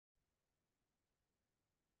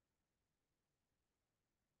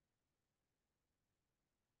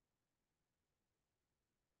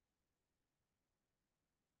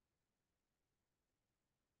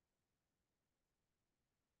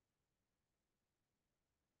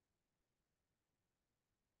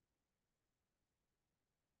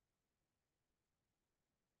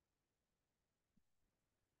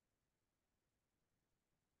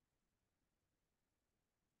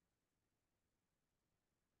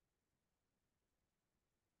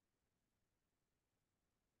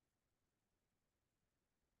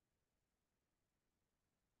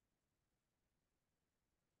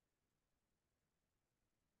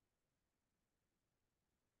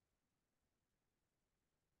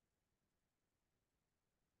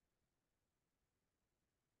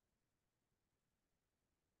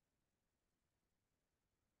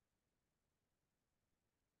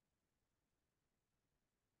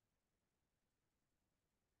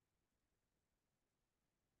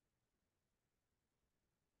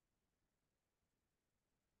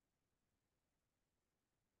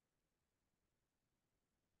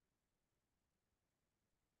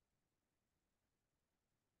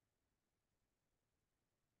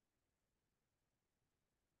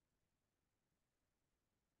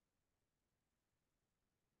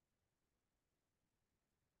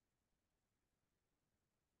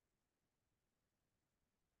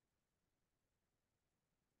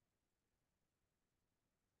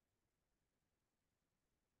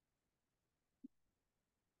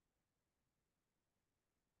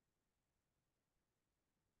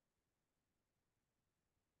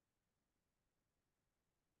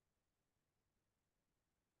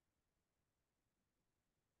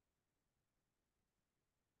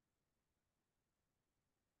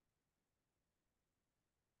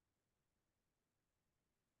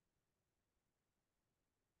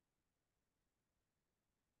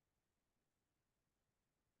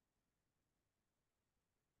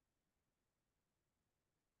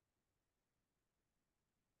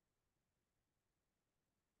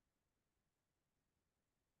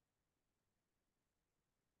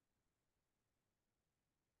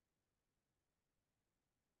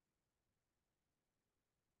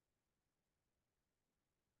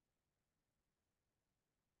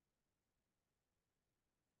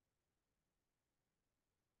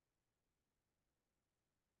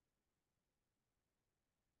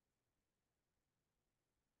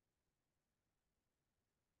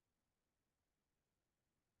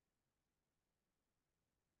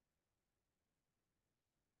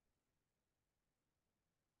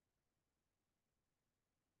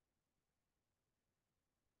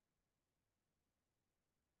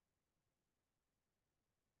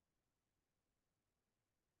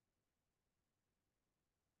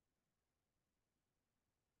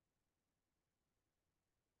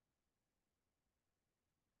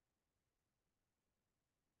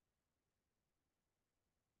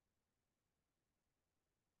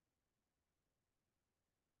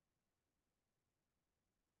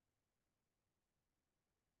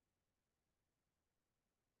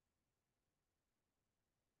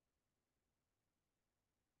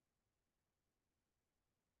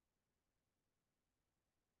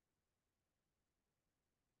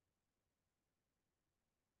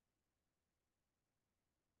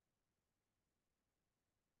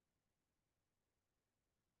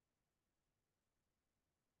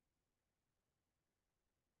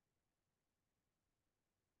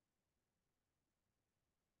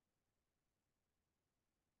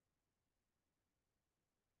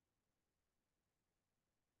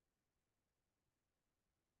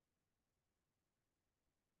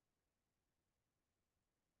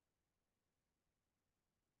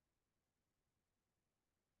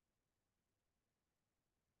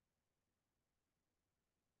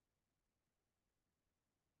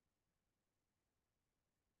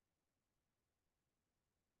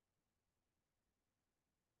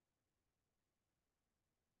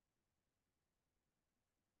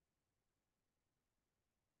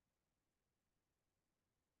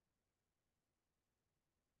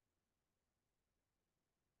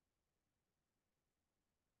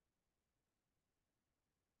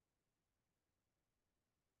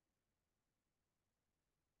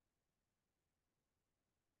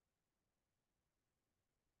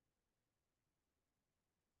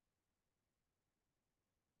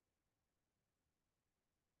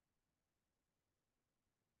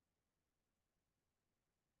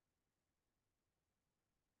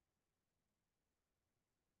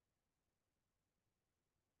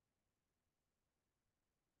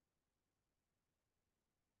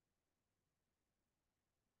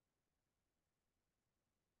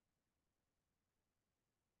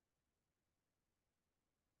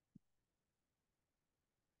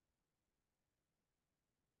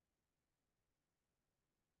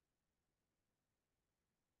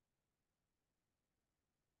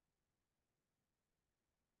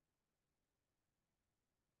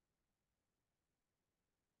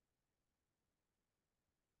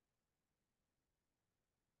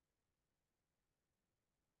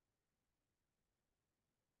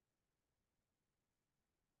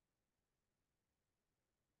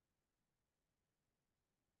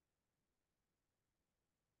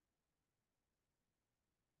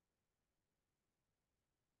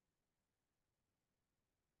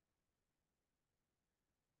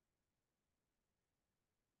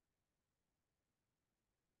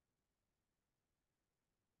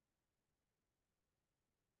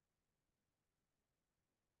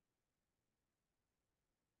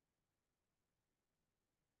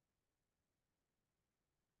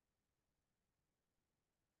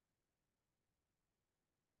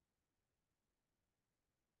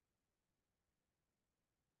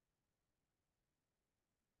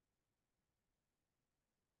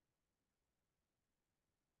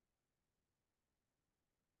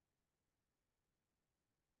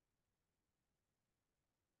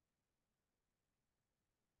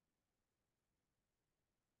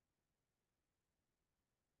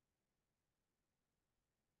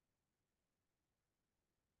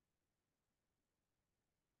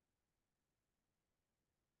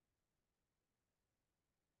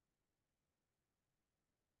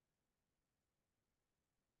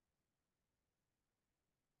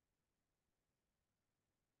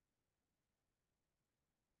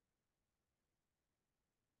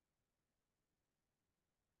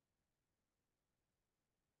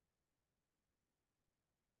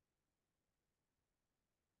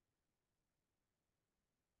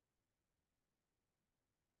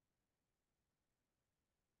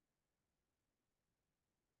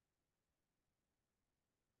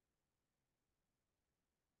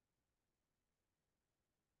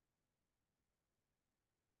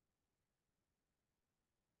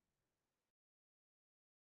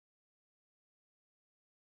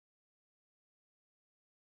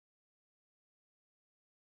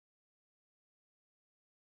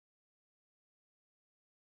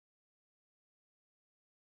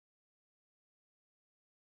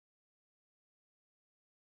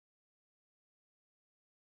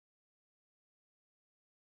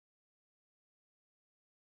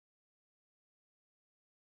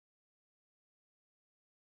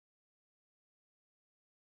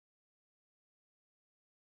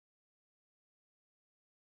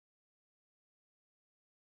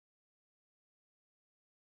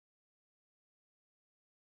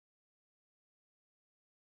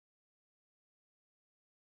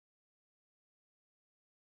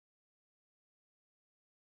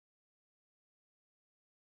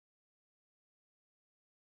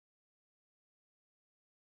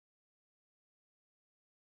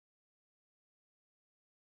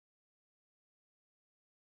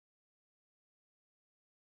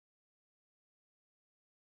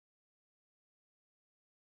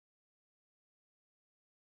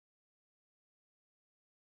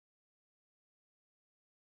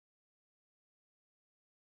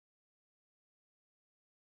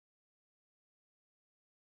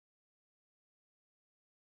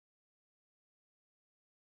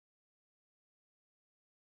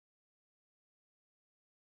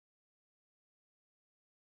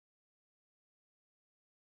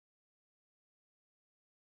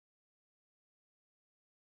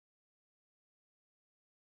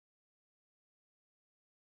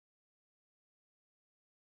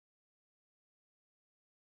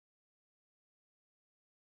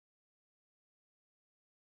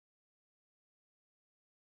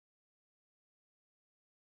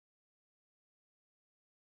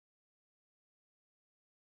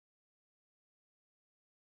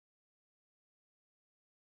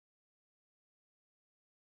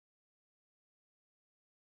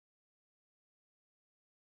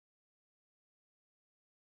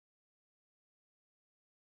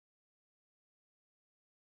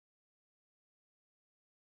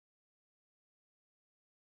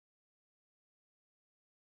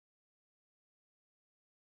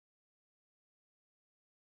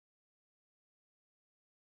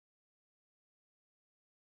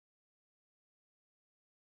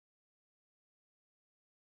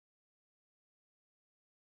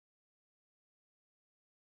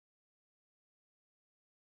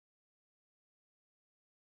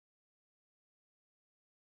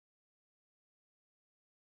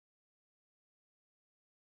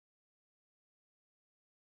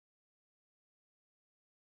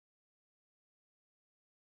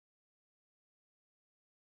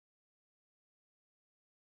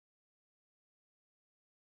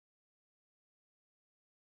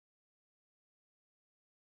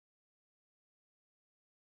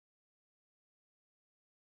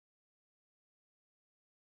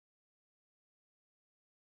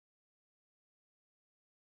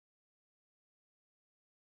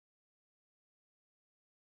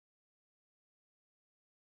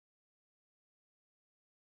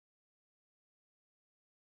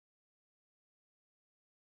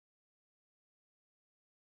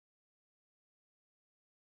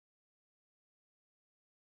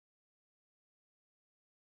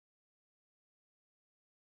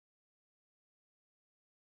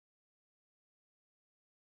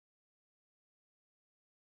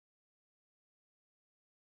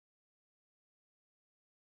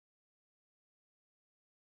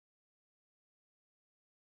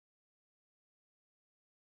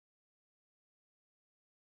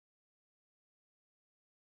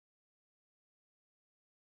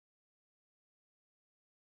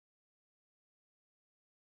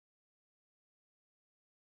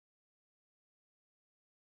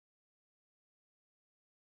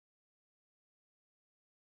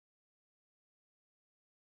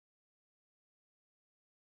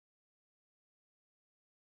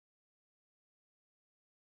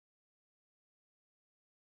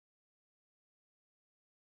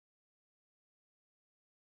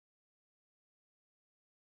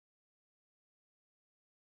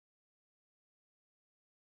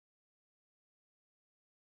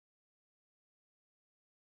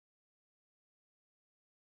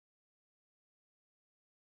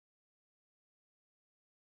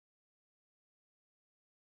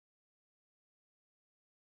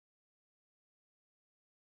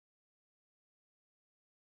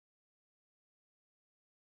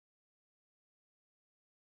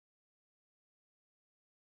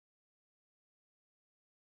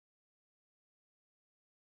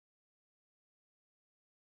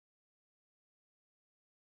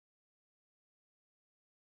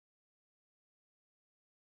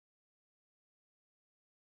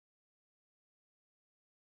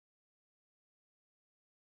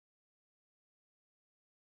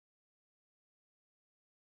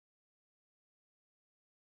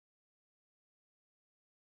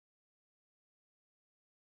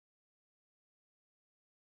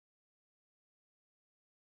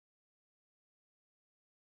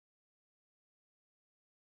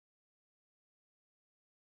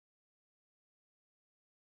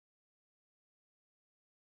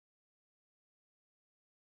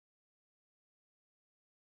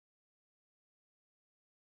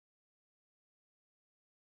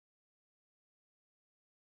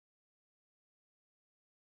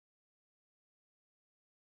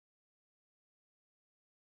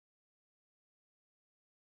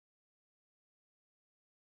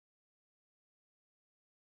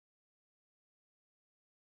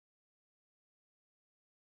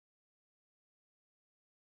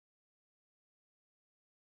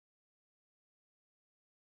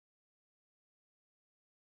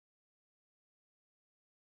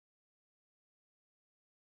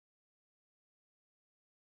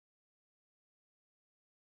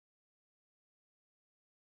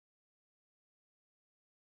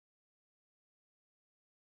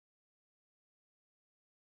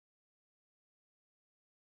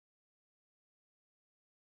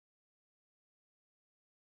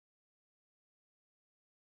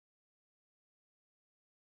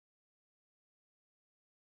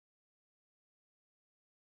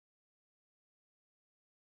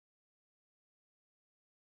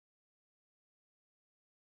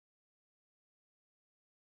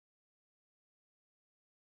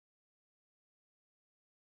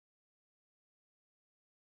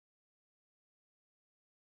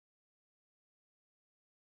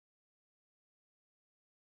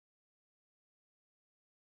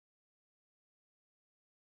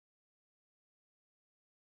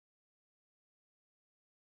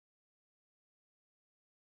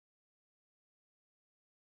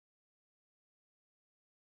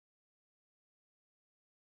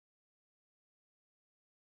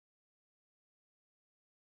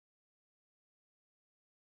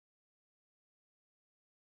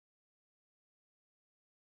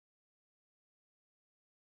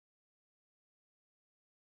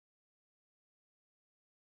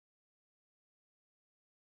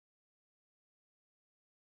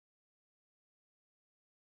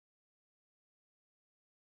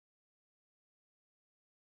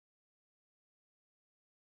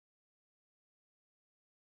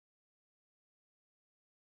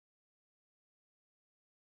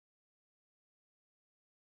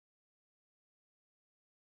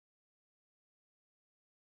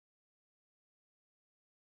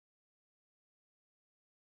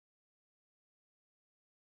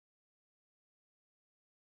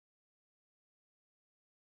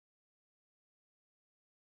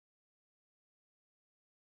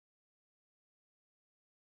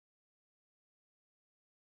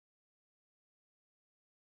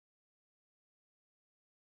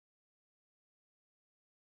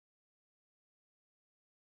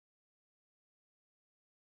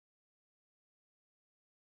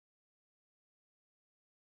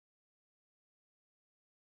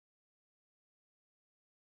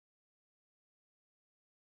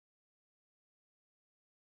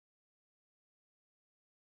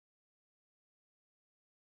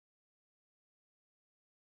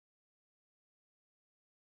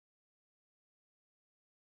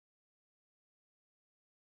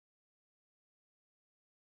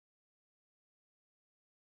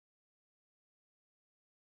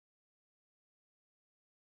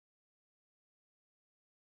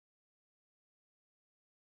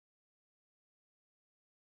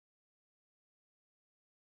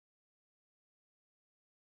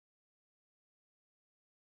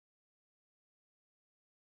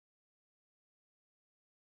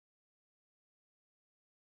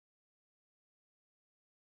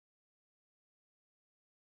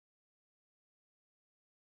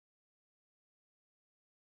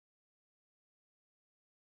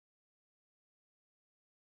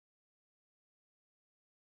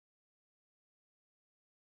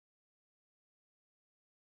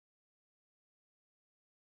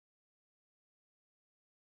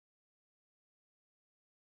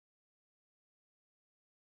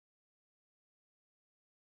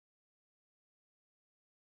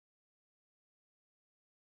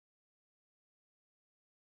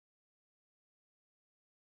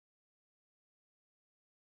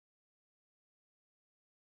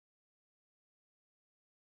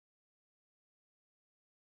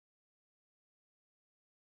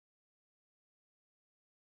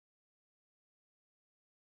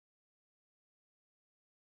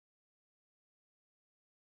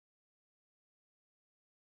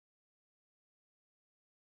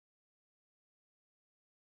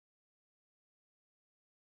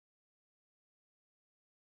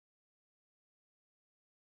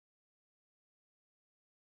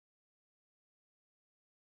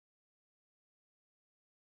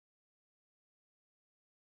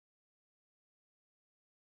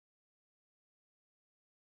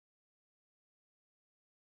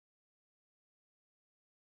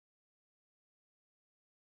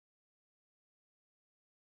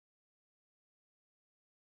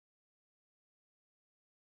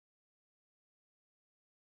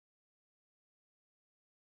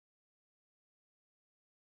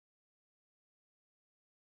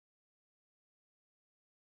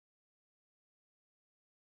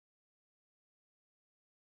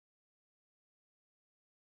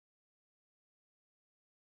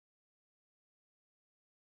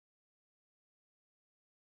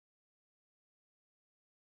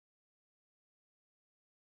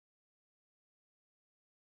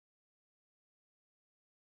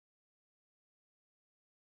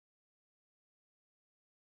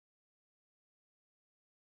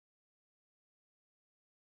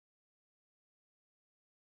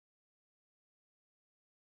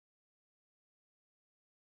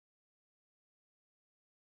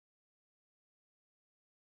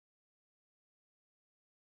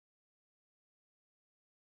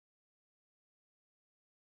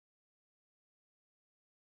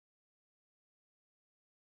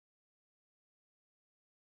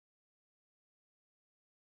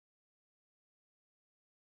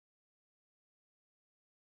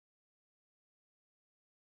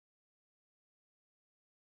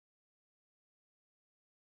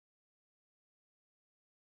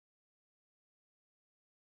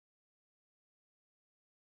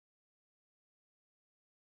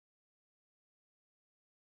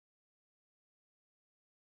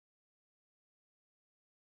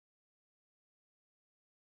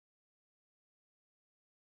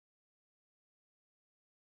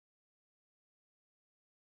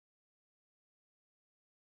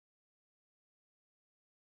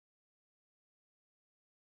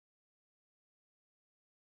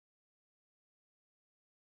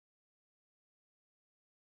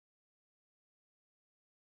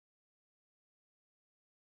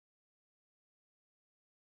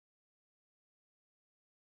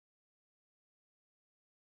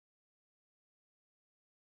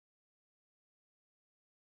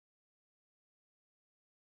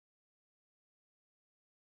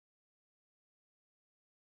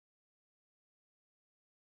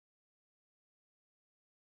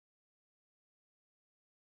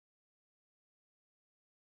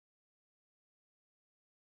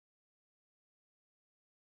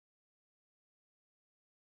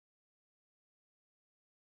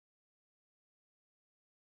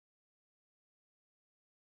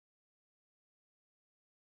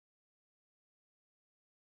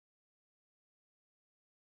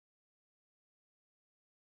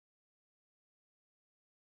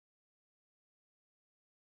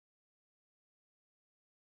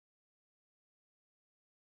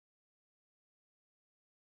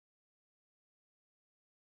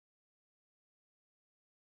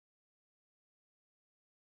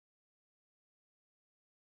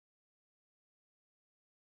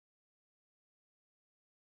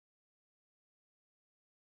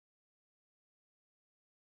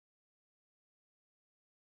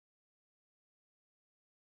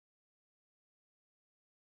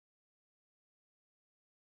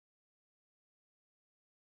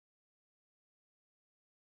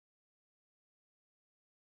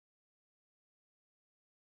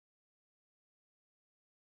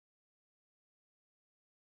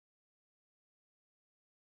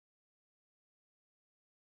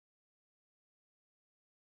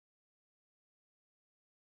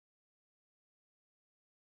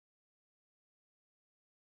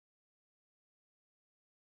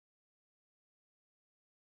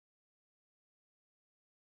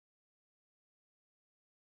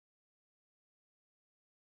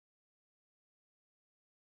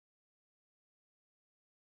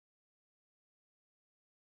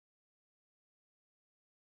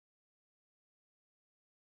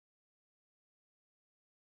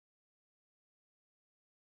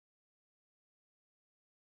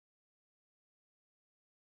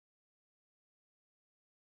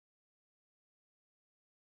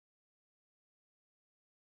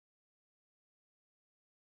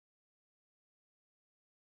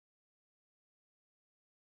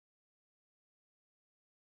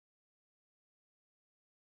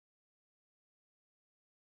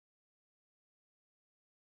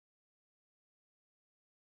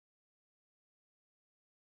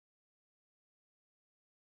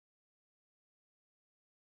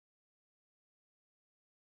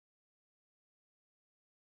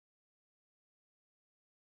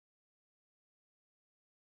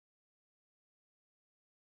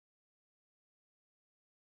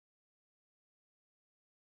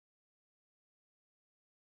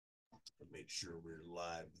Make sure we're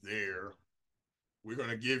live there. We're going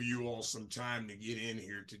to give you all some time to get in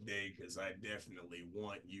here today because I definitely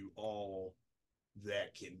want you all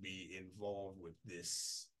that can be involved with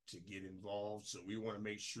this to get involved. So we want to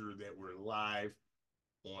make sure that we're live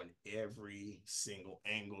on every single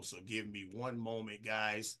angle. So give me one moment,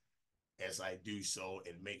 guys, as I do so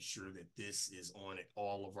and make sure that this is on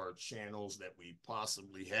all of our channels that we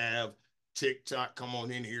possibly have. TikTok, come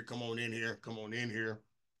on in here, come on in here, come on in here.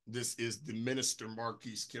 This is the Minister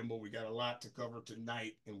Marquise Kimball. We got a lot to cover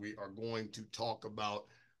tonight, and we are going to talk about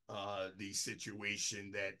the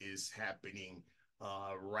situation that is happening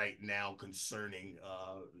right now concerning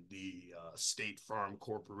the State Farm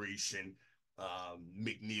Corporation,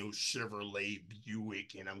 McNeil Chevrolet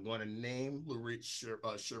Buick, and I'm going to name Lurid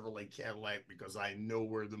Chevrolet Cadillac because I know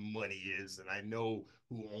where the money is and I know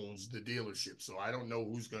who owns the dealership. So I don't know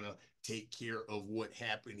who's going to take care of what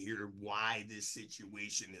happened here, why this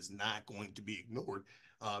situation is not going to be ignored,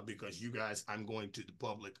 because you guys, I'm going to the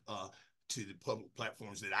public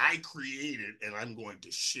platforms that I created, and I'm going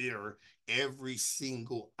to share every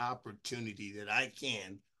single opportunity that I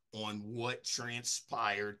can on what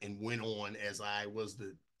transpired and went on as I was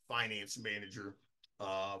the finance manager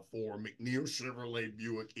for McNeil Chevrolet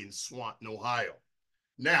Buick in Swanton, Ohio.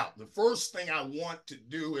 Now, the first thing I want to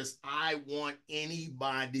do is I want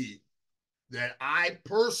anybody that I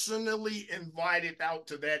personally invited out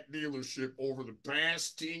to that dealership over the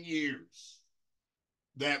past 10 years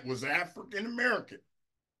that was African American,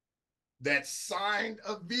 that signed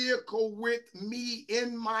a vehicle with me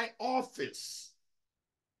in my office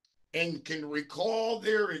and can recall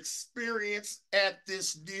their experience at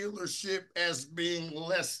this dealership as being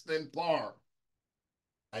less than par.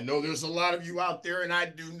 I know there's a lot of you out there, and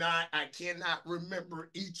I cannot remember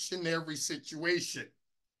each and every situation.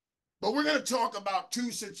 But we're going to talk about two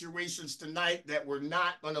situations tonight that we're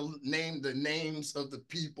not going to name the names of the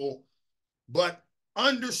people, but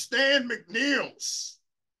understand, McNeil's,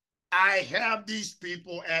 I have these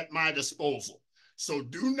people at my disposal. So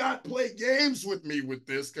do not play games with me with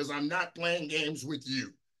this because I'm not playing games with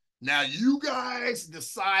you. Now, you guys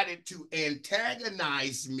decided to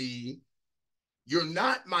antagonize me. You're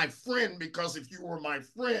not my friend, because if you were my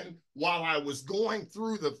friend while I was going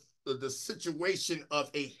through the situation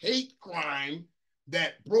of a hate crime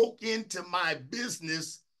that broke into my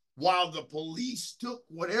business while the police took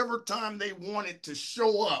whatever time they wanted to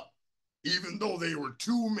show up, even though they were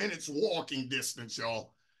 2 minutes walking distance,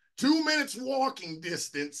 y'all. 2 minutes walking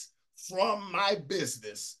distance from my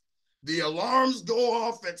business. The alarms go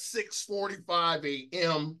off at 6:45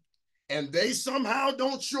 a.m. and they somehow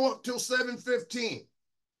don't show up till 7:15.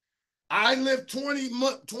 I live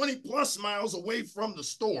 20 plus miles away from the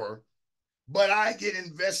store, but I get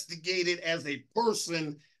investigated as a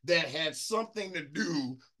person that had something to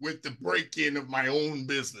do with the break-in of my own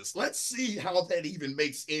business. Let's see how that even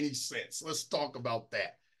makes any sense. Let's talk about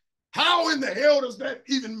that. How in the hell does that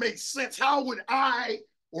even make sense? How would I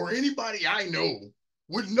or anybody I know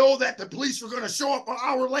would know that the police were going to show up an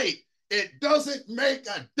hour late? It doesn't make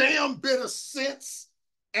a damn bit of sense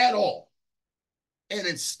at all. And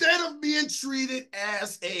instead of being treated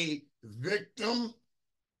as a victim,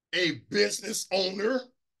 a business owner,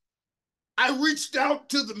 I reached out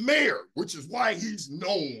to the mayor, which is why he's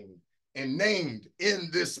known and named in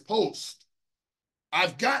this post.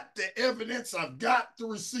 I've got the evidence. I've got the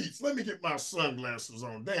receipts. Let me get my sunglasses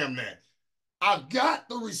on. Damn that. I've got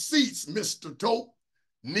the receipts, Mr. Tope,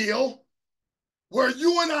 Neil, where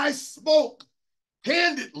you and I spoke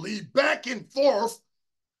candidly back and forth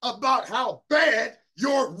about how bad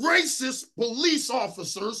your racist police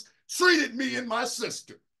officers treated me and my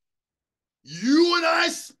sister. You and I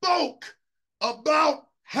spoke about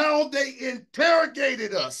how they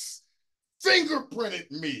interrogated us, fingerprinted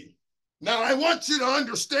me. Now, I want you to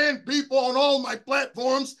understand, people on all my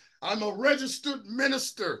platforms, I'm a registered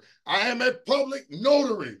minister. I am a public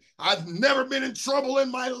notary. I've never been in trouble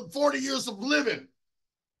in my 40 years of living.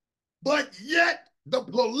 But yet, the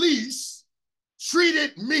police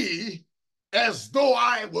treated me as though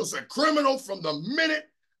I was a criminal from the minute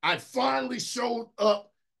I finally showed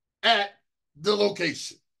up at the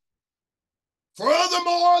location.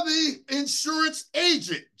 Furthermore, the insurance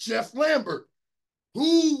agent, Jeff Lambert,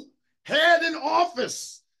 who had an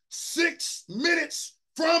office 6 minutes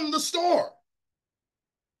from the store,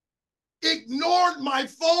 ignored my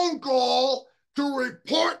phone call to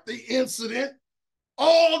report the incident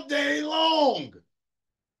all day long,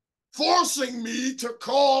 forcing me to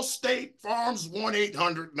call State Farm's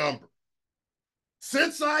 1-800 number.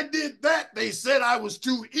 Since I did that, they said I was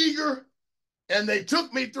too eager, and they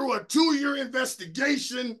took me through a 2-year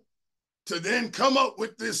investigation to then come up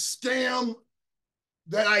with this scam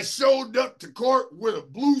that I showed up to court with a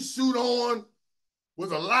blue suit on,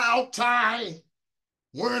 with a loud tie,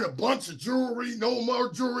 wearing a bunch of jewelry, no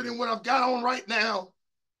more jewelry than what I've got on right now.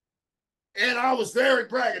 And I was very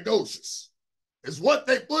braggadocious, is what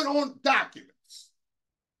they put on documents.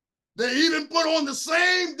 They even put on the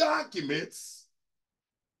same documents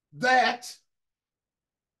that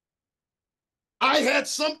I had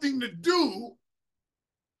something to do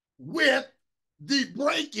with the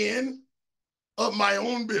break-in of my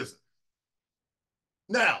own business.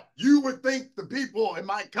 Now, you would think the people and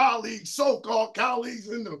my colleagues, so-called colleagues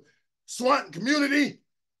in the Swanton community,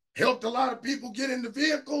 helped a lot of people get into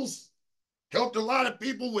vehicles, helped a lot of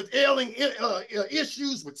people with ailing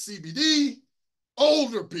issues with CBD,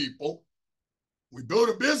 older people. We built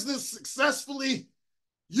a business successfully.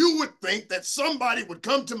 You would think that somebody would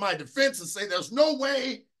come to my defense and say there's no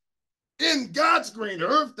way in God's green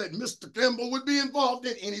earth that Mr. Kimball would be involved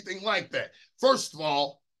in anything like that. First of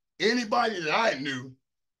all, anybody that I knew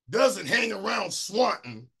doesn't hang around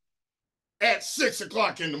Swanton at 6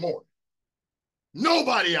 o'clock in the morning.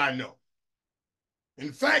 Nobody I know.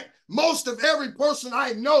 In fact, most of every person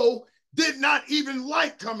I know did not even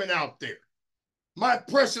like coming out there. My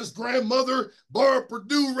precious grandmother, Barb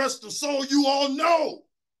Perdue, rest her soul, you all know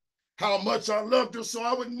how much I loved her, so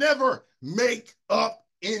I would never make up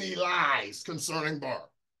any lies concerning Barb.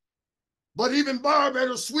 But even Barb, at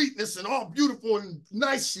her sweetness and all beautiful and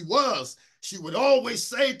nice she would always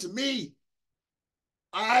say to me,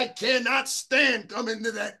 I cannot stand coming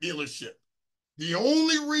to that dealership. The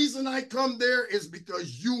only reason I come there is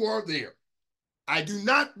because you are there. I do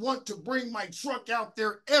not want to bring my truck out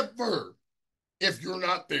there ever if you're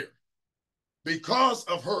not there, because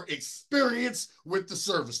of her experience with the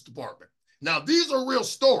service department. Now, these are real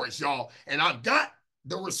stories, y'all, and I've got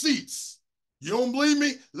the receipts. You don't believe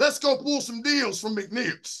me? Let's go pull some deals from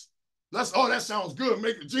McNeill's. Oh, that sounds good.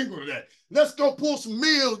 Make a jingle of that. Let's go pull some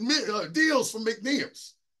deals from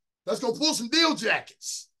McNeill's. Let's go pull some deal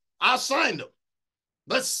jackets. I signed them.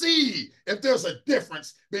 Let's see if there's a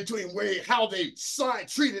difference between how they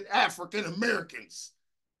treated African Americans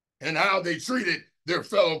and how they treated their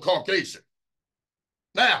fellow Caucasian.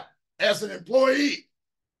 Now, as an employee,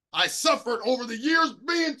 I suffered over the years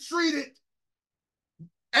being treated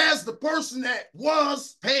as the person that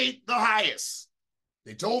was paid the highest.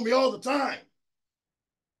 They told me all the time,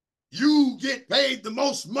 you get paid the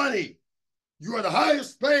most money. You are the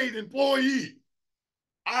highest paid employee.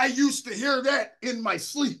 I used to hear that in my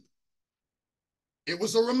sleep. It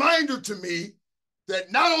was a reminder to me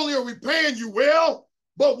that not only are we paying you well,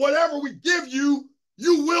 but whatever we give you,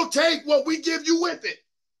 you will take what we give you with it.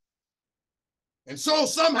 And so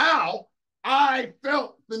somehow I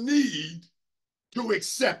felt the need to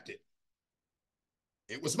accept it.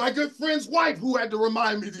 It was my good friend's wife who had to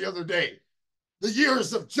remind me the other day, the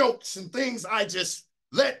years of jokes and things I just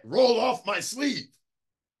let roll off my sleeve.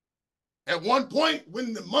 At one point,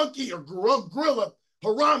 when the monkey or gorilla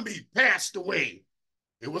Harambe passed away,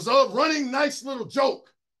 it was a running nice little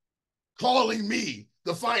joke calling me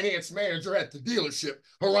the finance manager at the dealership,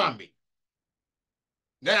 Harambe.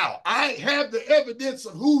 Now, I have the evidence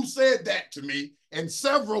of who said that to me, and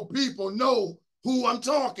several people know who I'm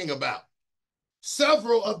talking about.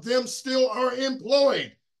 Several of them still are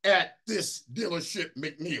employed at this dealership,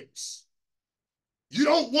 McNeill's. You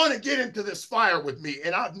don't want to get into this fire with me,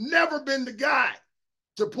 and I've never been the guy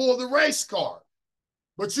to pull the race card.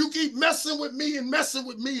 But you keep messing with me and messing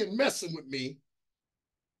with me and messing with me.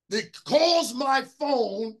 That calls my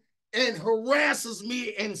phone and harasses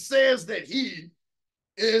me and says that he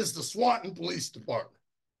is the Swanton Police Department.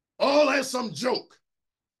 All that's some joke.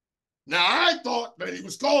 Now, I thought that he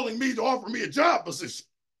was calling me to offer me a job position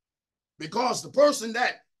because the person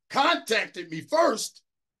that contacted me first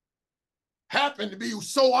happened to be,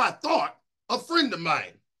 so I thought, a friend of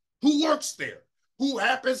mine who works there, who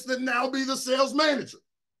happens to now be the sales manager.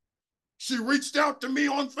 She reached out to me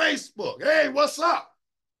on Facebook. Hey, what's up?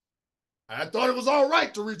 I thought it was all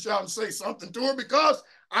right to reach out and say something to her because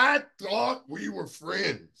I thought we were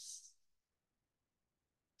friends.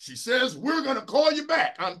 She says, we're going to call you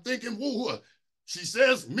back. I'm thinking, who? She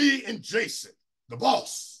says, me and Jason, the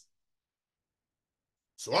boss.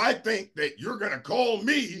 So I think that you're going to call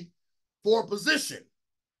me for a position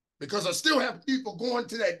because I still have people going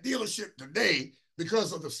to that dealership today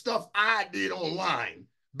because of the stuff I did online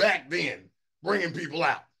back then, bringing people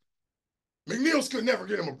out. McNeill's could never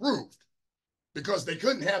get them approved because they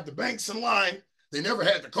couldn't have the banks in line. They never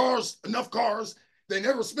had the cars, enough cars. They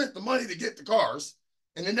never spent the money to get the cars,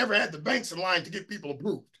 and they never had the banks in line to get people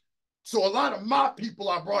approved. So a lot of my people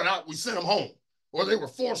I brought out, we sent them home. or they were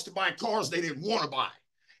forced to buy cars they didn't want to buy.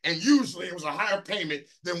 And usually it was a higher payment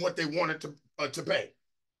than what they wanted to pay.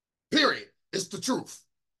 Period. It's the truth.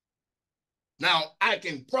 Now, I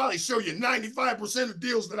can probably show you 95% of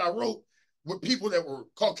deals that I wrote with people that were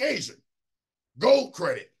Caucasian, gold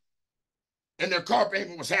credit, and their car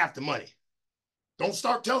payment was half the money. Don't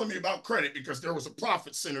start telling me about credit because there was a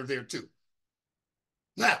profit center there too.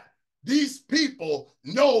 Now, these people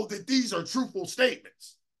know that these are truthful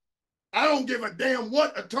statements. I don't give a damn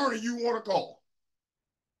what attorney you want to call.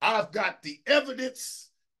 I've got the evidence.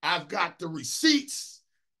 I've got the receipts.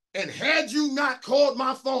 And had you not called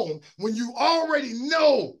my phone when you already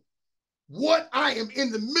know what I am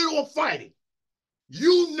in the middle of fighting,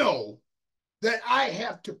 you know that I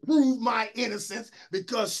have to prove my innocence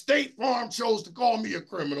because State Farm chose to call me a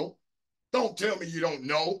criminal. Don't tell me you don't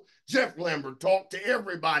know. Jeff Lambert talked to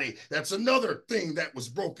everybody. That's another thing that was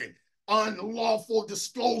broken. Unlawful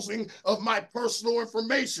disclosing of my personal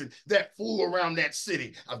information that flew around that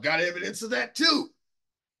city. I've got evidence of that too.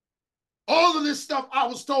 All of this stuff I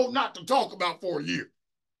was told not to talk about for a year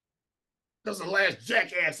because of the last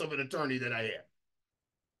jackass of an attorney that I had.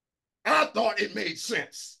 I thought it made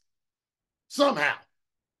sense somehow.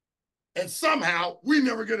 And somehow we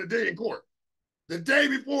never get a day in court. The day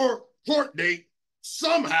before court date,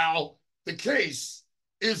 somehow the case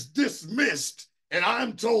is dismissed and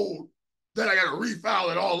I'm told that I got to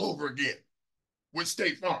refile it all over again with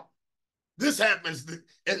State Farm. This happens,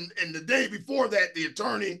 and the day before that, the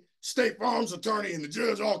attorney, State Farm's attorney, and the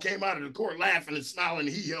judge all came out of the court laughing and smiling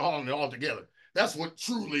and hee-hawing it all together. That's what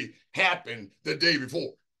truly happened the day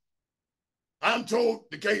before. I'm told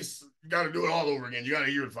the case, you got to do it all over again. You got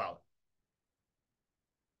a year to file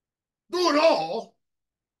it. Through it all,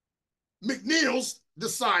 McNeill's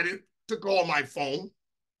decided to call my phone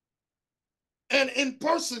and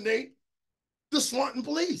impersonate the Swanton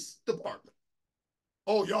Police Department.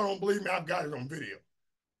 Oh, y'all don't believe me? I've got it on video.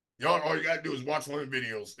 Y'all, all you got to do is watch one of the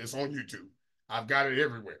videos. It's on YouTube. I've got it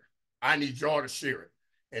everywhere. I need y'all to share it.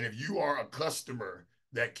 And if you are a customer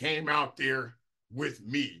that came out there with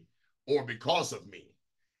me or because of me,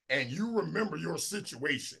 and you remember your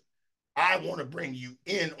situation, I want to bring you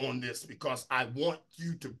in on this because I want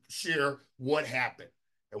you to share what happened.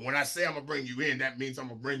 And when I say I'm going to bring you in, that means I'm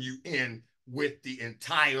going to bring you in with the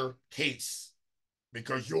entire case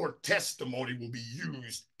because your testimony will be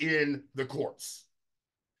used in the courts.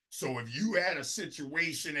 So if you had a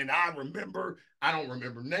situation and I don't remember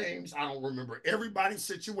names, I don't remember everybody's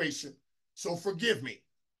situation, so forgive me.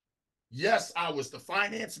 Yes, I was the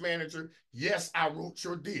finance manager. Yes, I wrote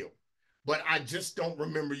your deal, but I just don't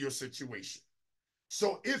remember your situation.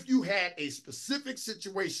 So if you had a specific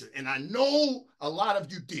situation, and I know a lot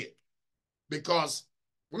of you did, because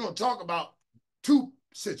we're going to talk about two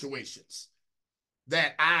situations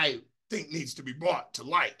that I think needs to be brought to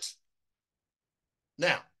light.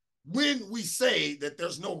 Now, when we say that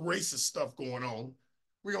there's no racist stuff going on,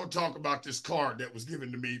 we're going to talk about this card that was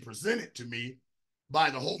given to me, presented to me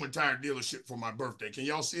by the whole entire dealership for my birthday. Can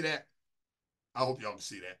y'all see that? I hope y'all can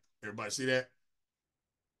see that. Everybody see that?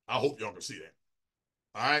 I hope y'all can see that.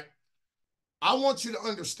 All right? I want you to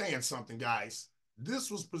understand something, guys.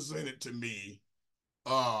 This was presented to me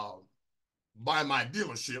by my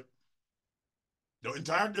dealership, the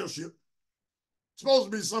entire dealership. It's supposed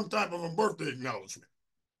to be some type of a birthday acknowledgement.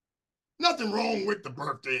 Nothing wrong with the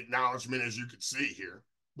birthday acknowledgement, as you can see here.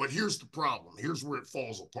 But here's the problem. Here's where it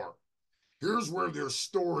falls apart. Here's where their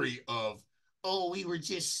story of, oh, we were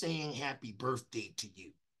just saying happy birthday to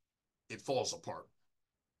you. It falls apart.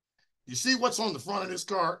 You see what's on the front of this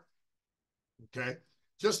card? Okay.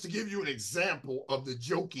 Just to give you an example of the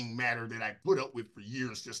joking matter that I put up with for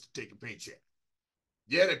years just to take a paycheck.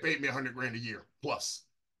 Yeah, they paid me $100 grand a year plus.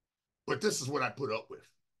 But this is what I put up with.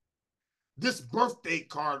 This birthday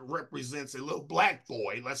card represents a little black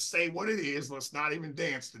boy. Let's say what it is. Let's not even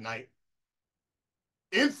dance tonight.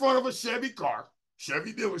 In front of a Chevy car,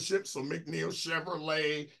 Chevy dealership. So McNeill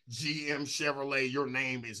Chevrolet, GM Chevrolet, your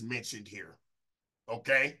name is mentioned here.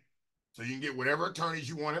 Okay? So you can get whatever attorneys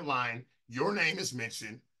you want in line. Your name is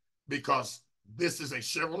mentioned because this is a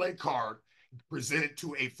Chevrolet card presented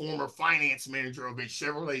to a former finance manager of a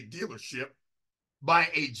Chevrolet dealership by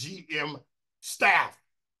a GM staff.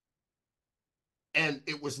 And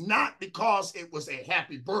it was not because it was a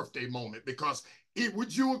happy birthday moment, because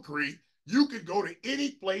would you agree, you could go to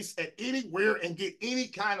any place at anywhere and get any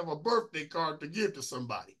kind of a birthday card to give to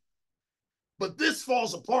somebody. But this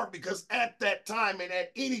falls apart because at that time and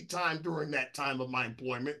at any time during that time of my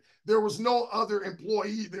employment, there was no other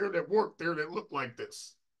employee there that worked there that looked like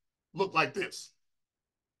this.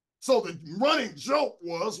 So the running joke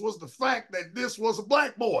was the fact that this was a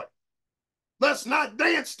black boy. Let's not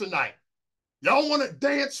dance tonight. Y'all want to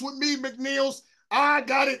dance with me, McNeills? I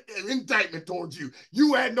got an indictment towards you.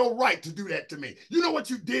 You had no right to do that to me. You know what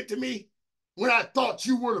you did to me when I thought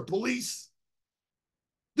you were the police?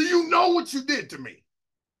 Do you know what you did to me?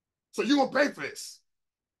 So you're going to pay for this.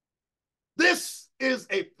 This is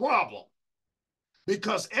a problem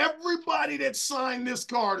because everybody that signed this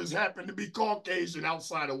card has happened to be Caucasian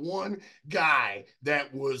outside of one guy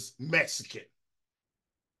that was Mexican.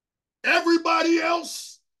 Everybody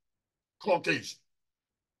else, Caucasian.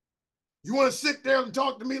 You want to sit there and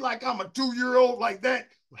talk to me like I'm a 2-year-old like that?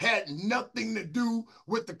 Had nothing to do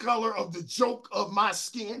with the color of the joke of my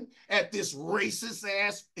skin at this racist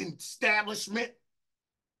ass establishment.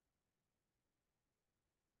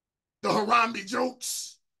 The Harambe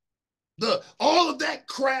jokes, all of that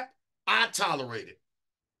crap, I tolerated.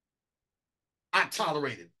 I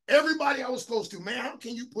tolerated. Everybody I was close to, man, how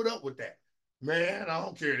can you put up with that? Man, I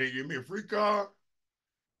don't care. They give me a free car.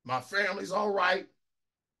 My family's all right.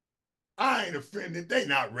 I ain't offended. They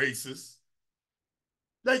not racist.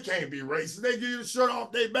 They can't be racist. They give you the shirt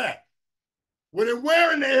off their back. Well, then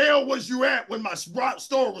where in the hell was you at when my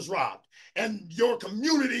store was robbed and your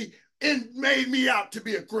community made me out to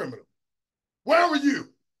be a criminal? Where were you?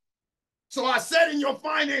 So I sat in your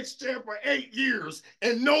finance chair for 8 years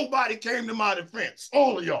and nobody came to my defense.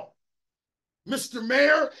 All of y'all. Mr.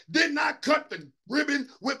 Mayor, didn't I cut the ribbon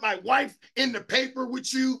with my wife in the paper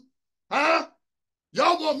with you? Huh?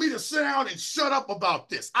 Y'all want me to sit down and shut up about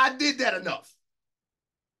this. I did that enough.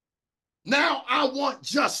 Now I want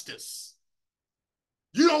justice.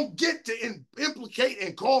 You don't get to implicate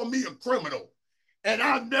and call me a criminal, and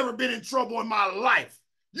I've never been in trouble in my life.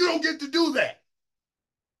 You don't get to do that.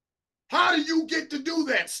 How do you get to do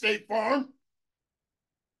that, State Farm?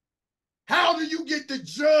 How do you get to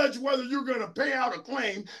judge whether you're going to pay out a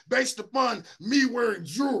claim based upon me wearing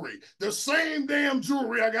jewelry? The same damn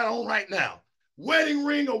jewelry I got on right now. Wedding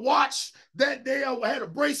ring, a watch. That day I had a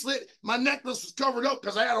bracelet. My necklace was covered up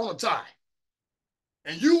because I had on a tie.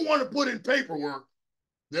 And you want to put in paperwork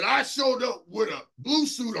that I showed up with a blue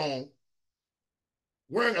suit on,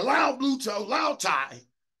 wearing a loud tie,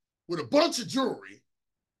 with a bunch of jewelry,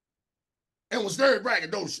 and was very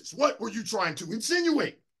braggadocious. What were you trying to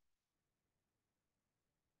insinuate?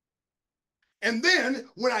 And then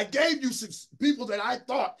when I gave you some people that I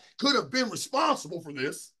thought could have been responsible for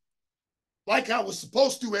this, like I was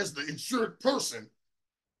supposed to as the insured person,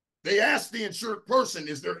 they asked the insured person,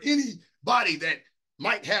 is there anybody that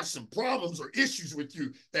might have some problems or issues with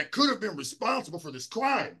you that could have been responsible for this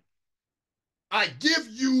crime? I give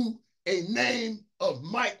you a name of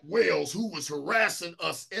Mike Wales, who was harassing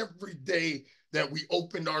us every day that we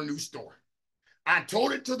opened our new store. I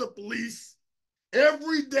told it to the police.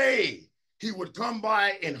 Every day he would come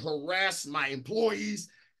by and harass my employees,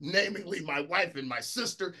 namely my wife and my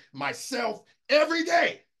sister, myself, every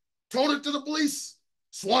day. Told it to the police,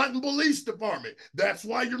 Swanton Police Department. That's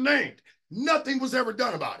why you're named. Nothing was ever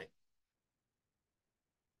done about it.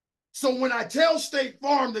 So when I tell State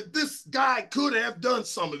Farm that this guy could have done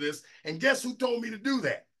some of this, and guess who told me to do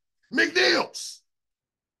that? McNeills.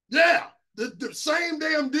 Yeah, the same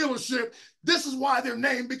damn dealership. This is why they're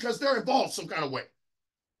named, because they're involved some kind of way.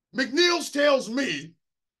 McNeills tells me,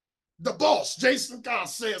 the boss, Jason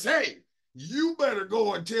Goss, says, hey, you better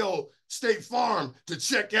go and tell State Farm to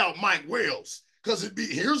check out Mike Wales, because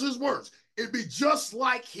here's his words, it'd be just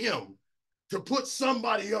like him to put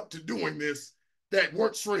somebody up to doing this that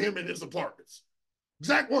works for him in his apartments.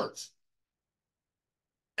 Exact words.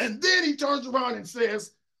 And then he turns around and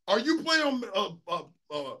says, are you planning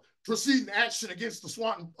on proceeding action against the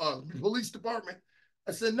Swanton Police Department?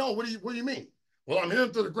 I said, no, what do you mean? Well, I'm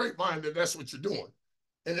hearing through the grapevine that that's what you're doing.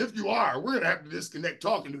 And if you are, we're going to have to disconnect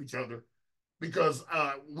talking to each other, because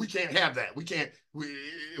we can't have that.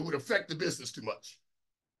 It would affect the business too much.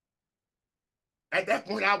 At that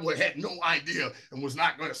point, I would have had no idea and was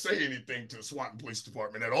not going to say anything to the Swanton Police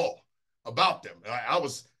Department at all about them. I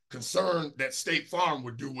was concerned that State Farm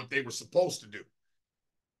would do what they were supposed to do.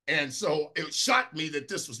 And so it shocked me that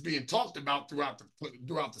this was being talked about throughout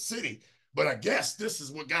the city. But I guess this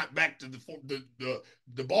is what got back to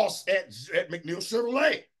the boss at McNeil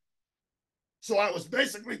Chevrolet. So I was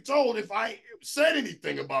basically told if I said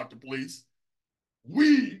anything about the police,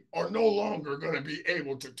 we are no longer going to be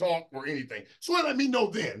able to talk or anything. So it let me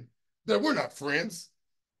know then that we're not friends.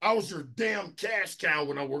 I was your damn cash cow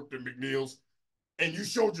when I worked at McNeil's, and you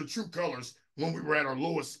showed your true colors when we were at our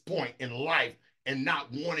lowest point in life, and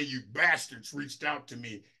not one of you bastards reached out to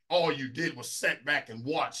me. All you did was sat back and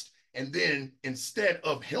watched. And then instead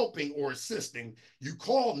of helping or assisting, you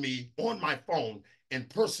called me on my phone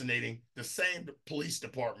impersonating the same police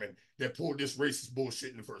department that pulled this racist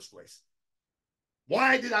bullshit in the first place.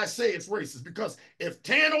 Why did I say it's racist? Because if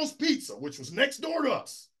Tano's Pizza, which was next door to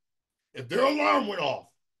us, if their alarm went off,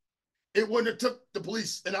 it wouldn't have took the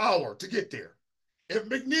police an hour to get there. If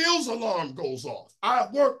McNeill's alarm goes off,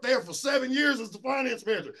 I've worked there for 7 years as the finance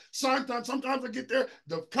manager. Sometimes I get there,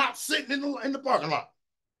 the cops sitting in the parking lot.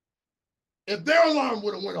 If their alarm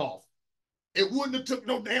would have went off, it wouldn't have took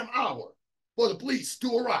no damn hour for the police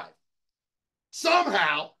to arrive.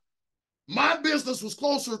 Somehow, my business was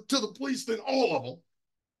closer to the police than all of them.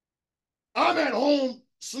 I'm at home,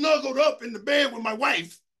 snuggled up in the bed with my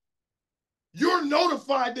wife. You're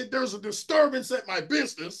notified that there's a disturbance at my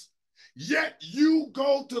business, yet you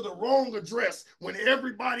go to the wrong address when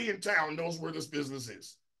everybody in town knows where this business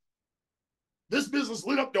is. This business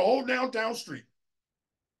lit up the whole downtown street.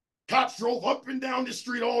 Cops drove up and down the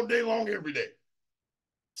street all day long, every day.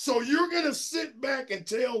 So you're going to sit back and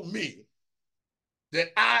tell me that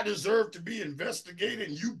I deserve to be investigated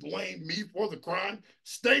and you blame me for the crime?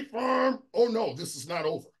 State Farm, oh no, this is not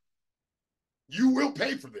over. You will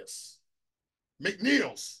pay for this.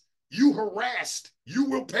 McNeill's, you harassed, you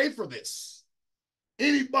will pay for this.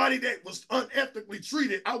 Anybody that was unethically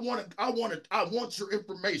treated, I want your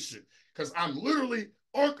information, because I'm literally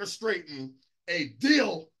orchestrating a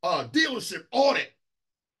dealership audit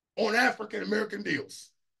on African-American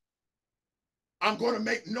deals. I'm going to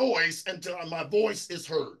make noise until my voice is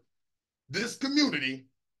heard. This community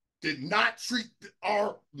did not treat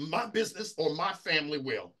my business or my family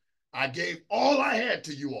well. I gave all I had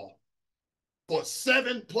to you all for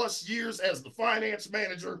 7+ years as the finance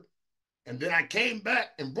manager. And then I came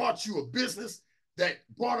back and brought you a business that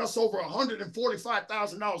brought us over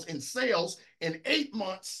 $145,000 in sales in 8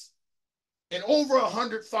 months and over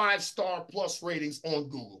 100 5-star plus ratings on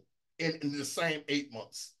Google in the same 8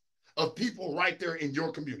 months of people right there in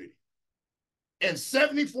your community. And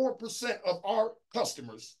 74% of our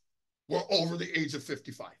customers were over the age of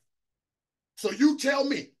 55. So you tell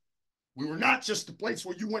me, we were not just the place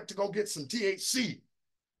where you went to go get some THC.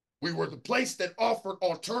 We were the place that offered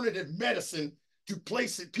alternative medicine to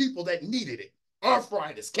people that needed it.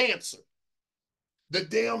 Arthritis, cancer. The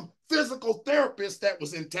damn physical therapist that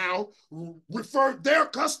was in town referred their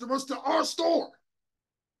customers to our store.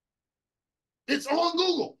 It's on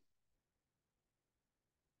Google.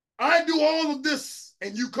 I do all of this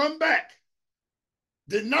and you come back,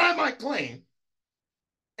 deny my claim,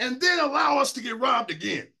 and then allow us to get robbed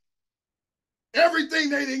again. Everything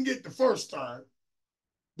they didn't get the first time,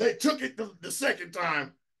 they took it the second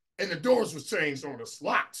time, and the doors was changed on us,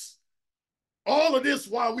 locks. All of this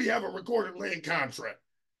while we have a recorded land contract.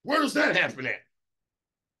 Where does that happen at?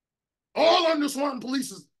 All under Swanton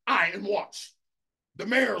Police's eye and watch. The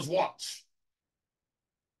mayor's watch.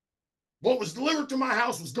 What was delivered to my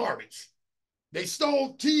house was garbage. They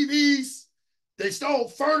stole TVs. They stole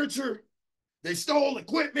furniture. They stole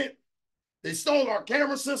equipment. They stole our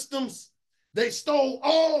camera systems. They stole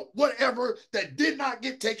all whatever that did not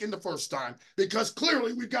get taken the first time, because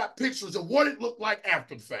clearly we got pictures of what it looked like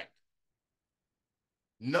after the fact.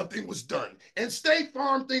 Nothing was done. And State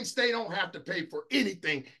Farm thinks they don't have to pay for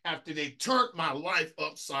anything after they turned my life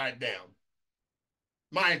upside down.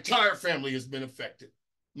 My entire family has been affected.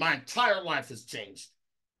 My entire life has changed.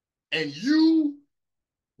 And you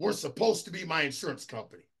were supposed to be my insurance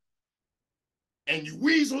company. And you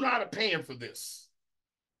weaseled out of paying for this.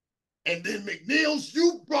 And then McNeill's,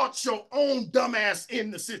 you brought your own dumbass in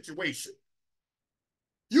the situation.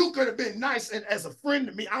 You could have been nice and as a friend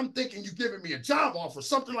to me. I'm thinking you giving me a job offer,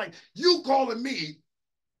 something like you calling me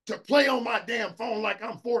to play on my damn phone like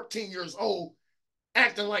I'm 14 years old,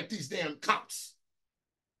 acting like these damn cops.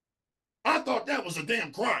 I thought that was a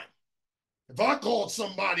damn crime. If I called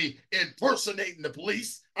somebody impersonating the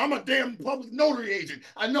police, I'm a damn public notary agent.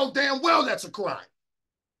 I know damn well that's a crime.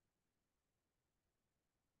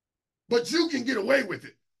 But you can get away with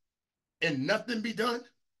it and nothing be done.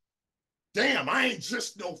 Damn, I ain't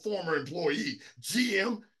just no former employee.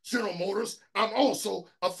 GM, General Motors, I'm also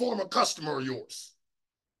a former customer of yours.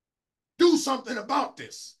 Do something about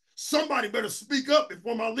this. Somebody better speak up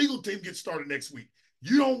before my legal team gets started next week.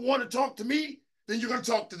 You don't want to talk to me, then you're going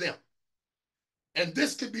to talk to them. And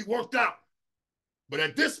this could be worked out. But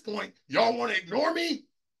at this point, y'all want to ignore me?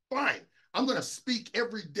 Fine. I'm going to speak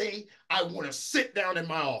every day. I want to sit down in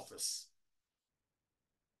my office.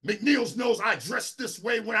 McNeill's knows I dressed this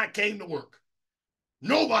way when I came to work.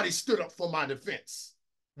 Nobody stood up for my defense.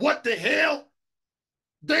 What the hell?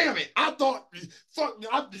 Damn it. I thought, fuck, you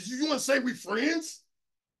want to say we friends?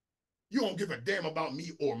 You don't give a damn about me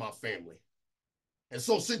or my family. And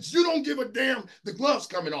so since you don't give a damn, the gloves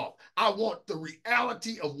coming off, I want the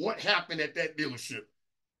reality of what happened at that dealership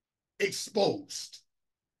exposed.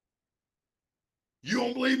 You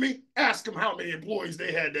don't believe me? Ask them how many employees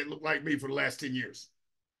they had that look like me for the last 10 years.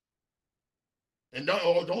 And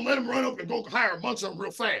don't let them run up and go hire a bunch of them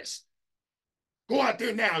real fast. Go out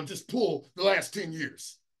there now and just pull the last 10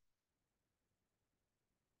 years.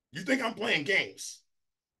 You think I'm playing games?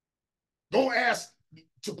 Go ask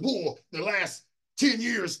to pull the last 10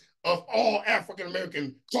 years of all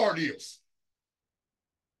African-American car deals.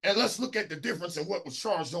 And let's look at the difference in what was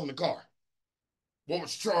charged on the car, what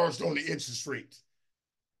was charged on the interest rate.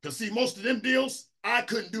 Because see, most of them deals, I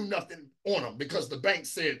couldn't do nothing on them because the bank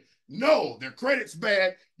said, no, their credit's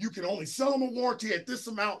bad. You can only sell them a warranty at this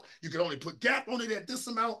amount. You can only put gap on it at this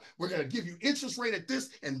amount. We're going to give you interest rate at this,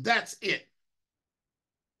 and that's it.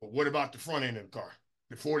 But what about the front end of the car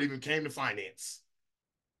before it even came to finance?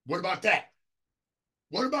 What about that?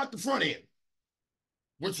 What about the front end?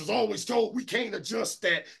 Which was always told we can't adjust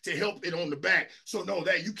that to help it on the back. So no,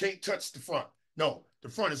 that you can't touch the front. No, the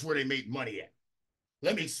front is where they made money at.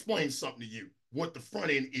 Let me explain something to you, what the front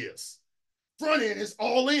end is. Front end is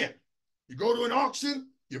all in. You go to an auction,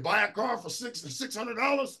 you buy a car for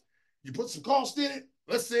 $600, you put some cost in it.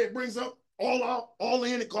 Let's say it brings up all out, all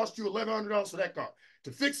in, it costs you $1,100 for that car.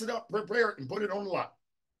 To fix it up, prepare it, and put it on the lot.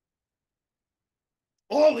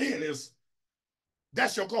 All in is,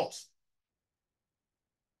 that's your cost.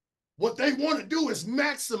 What they want to do is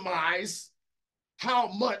maximize how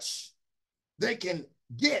much they can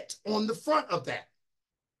get on the front of that.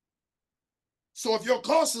 So if your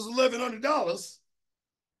cost is $1,100,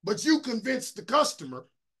 but you convince the customer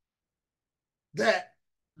that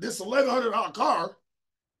this $1,100 car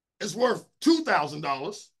is worth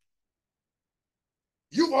 $2,000,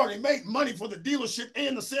 you've already made money for the dealership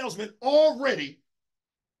and the salesman already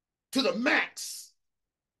to the max.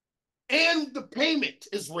 And the payment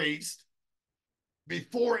is raised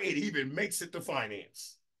before it even makes it to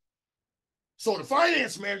finance. So the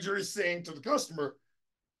finance manager is saying to the customer,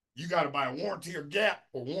 you got to buy a warranty or gap,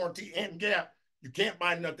 or warranty and gap. You can't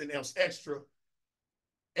buy nothing else extra.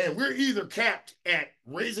 And we're either capped at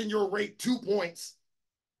raising your rate 2 points,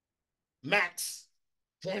 max,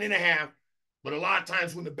 1.5. But a lot of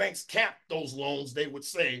times when the banks cap those loans, they would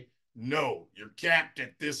say, no, you're capped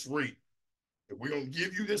at this rate. If we're going to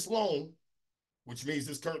give you this loan, which means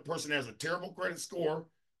this current person has a terrible credit score,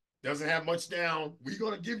 doesn't have much down, we're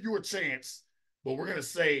going to give you a chance, but we're going to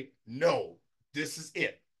say, no, this is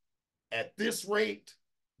it. At this rate,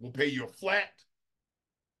 we'll pay you a flat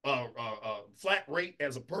rate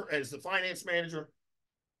as the finance manager.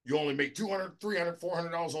 You only make $200, $300,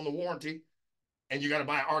 $400 on the warranty, and you got to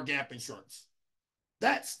buy our gap insurance.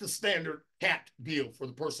 That's the standard capped deal for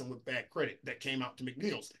the person with bad credit that came out to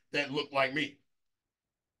McNeill's that looked like me.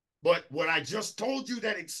 But what I just told you,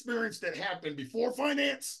 that experience that happened before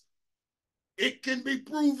finance, it can be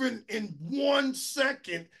proven in 1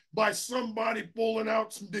 second by somebody pulling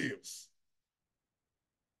out some deals.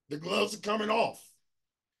 The gloves are coming off.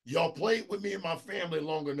 Y'all played with me and my family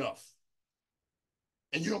long enough.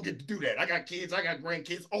 And you don't get to do that. I got kids, I got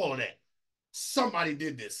grandkids, all of that. Somebody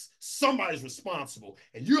did this. Somebody's responsible.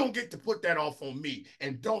 And you don't get to put that off on me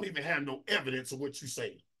and don't even have no evidence of what you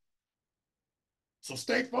say. So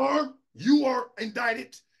State Farm, you are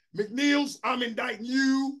indicted. McNeill's, I'm indicting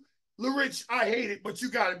you. LaRich, I hate it, but you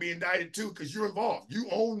got to be indicted too because you're involved. You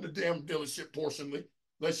own the damn dealership portionally,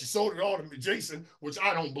 unless you sold it all to Jason, which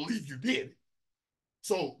I don't believe you did.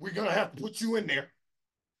 So we're going to have to put you in there.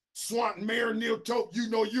 Swanton Mayor Neil Tope, you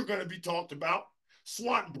know you're going to be talked about.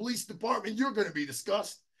 Swanton Police Department, you're going to be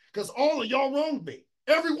discussed because all of y'all wronged me.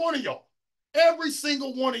 Every one of y'all. Every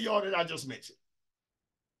single one of y'all that I just mentioned.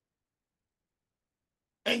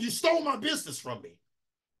 And you stole my business from me.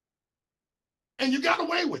 And you got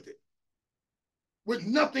away with it. With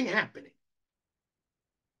nothing happening.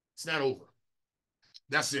 It's not over.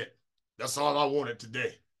 That's it. That's all I wanted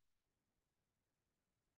today.